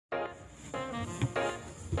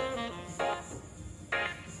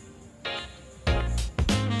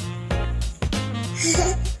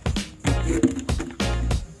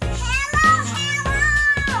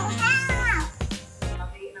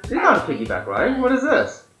It's not a piggyback ride. What is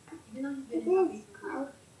this? This is called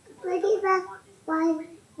piggyback ride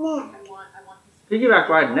nap. Piggyback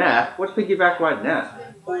ride nap? What's piggyback ride nap?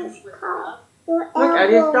 It's called your Look,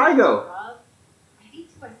 Eddie, it's Daigo. I think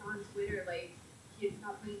too, I saw on Twitter, like, kids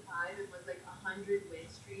not playing 5 and was like 100 win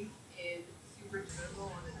streak in Super Turbo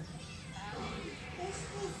on the This is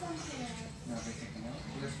something else. No, they're taking out.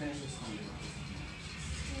 Let's finish this one.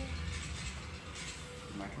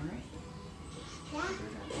 My turn, right?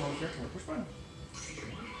 Yeah. Oh, it's your turn. Which one?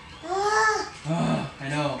 Ah! I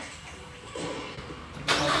know.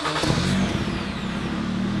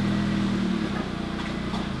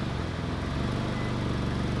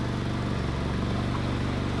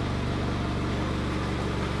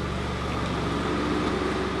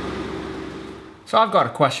 So I've got a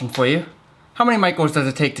question for you. How many micros does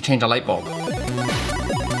it take to change a light bulb?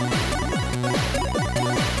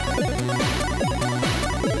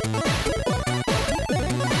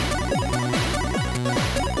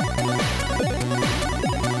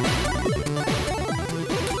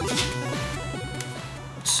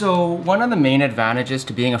 So one of the main advantages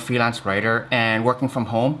to being a freelance writer and working from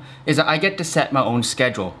home is that I get to set my own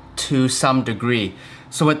schedule to some degree.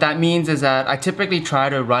 So what that means is that I typically try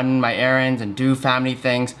to run my errands and do family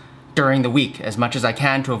things during the week as much as I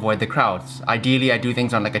can to avoid the crowds. Ideally, I do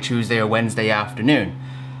things on like a Tuesday or Wednesday afternoon.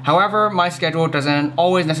 However, my schedule doesn't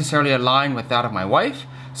always necessarily align with that of my wife,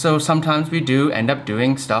 so sometimes we do end up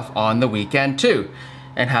doing stuff on the weekend too,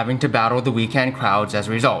 and having to battle the weekend crowds as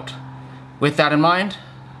a result. With that in mind,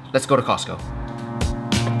 let's go to Costco.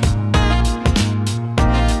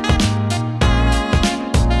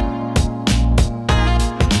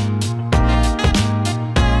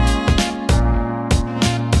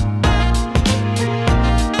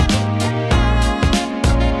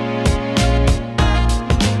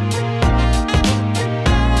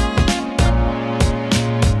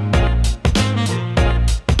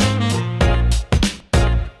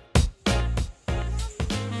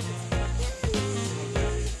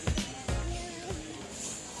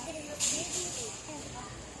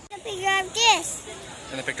 Picture of this.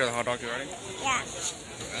 And the picture of the hot dog you're writing? Yeah.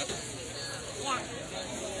 Yeah.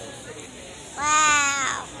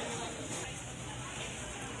 Wow.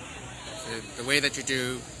 So the way that you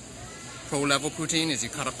do pro level poutine is you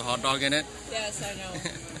cut up the hot dog in it. Yes, I know.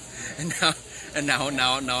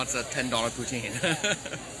 now it's a $10 poutine.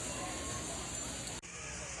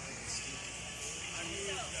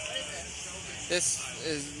 This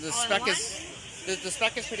is the spec is the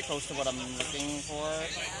spec is pretty close to what I'm looking for.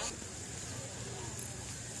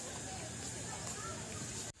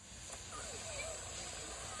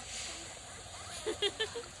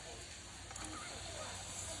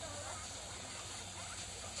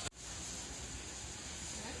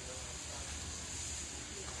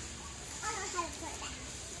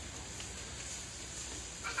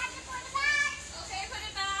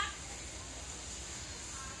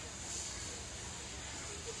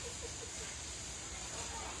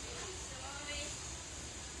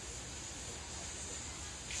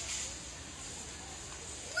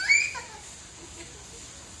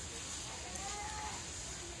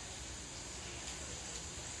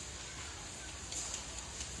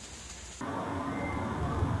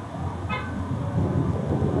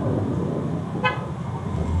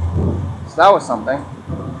 So that was something.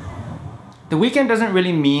 The weekend doesn't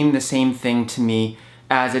really mean the same thing to me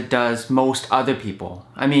as it does most other people.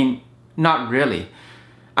 I mean, not really.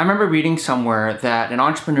 I remember reading somewhere that an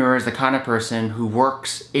entrepreneur is the kind of person who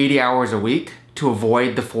works 80 hours a week to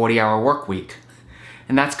avoid the 40-hour work week.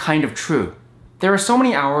 And that's kind of true. There are so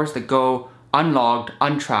many hours that go unlogged,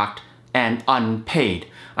 untracked, and unpaid.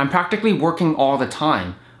 I'm practically working all the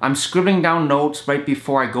time. I'm scribbling down notes right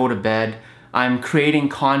before I go to bed. I'm creating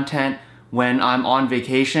content when I'm on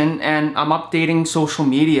vacation, and I'm updating social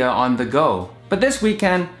media on the go. But this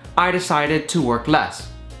weekend, I decided to work less.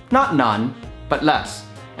 Not none, but less.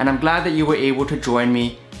 And I'm glad that you were able to join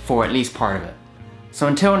me for at least part of it. So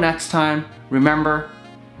until next time, remember,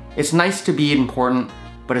 it's nice to be important,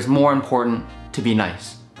 but it's more important to be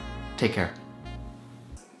nice. Take care.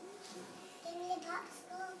 Give me a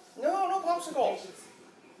popsicle. No popsicle.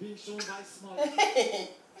 Being shown by small.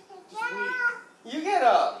 Hey, Yeah. you get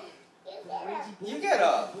up. You You get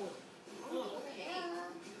up.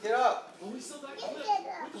 Get up.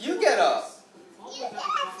 You get up.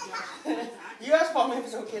 You asked Mom if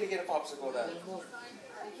it's okay to get a popsicle then.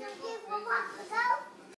 get a popsicle.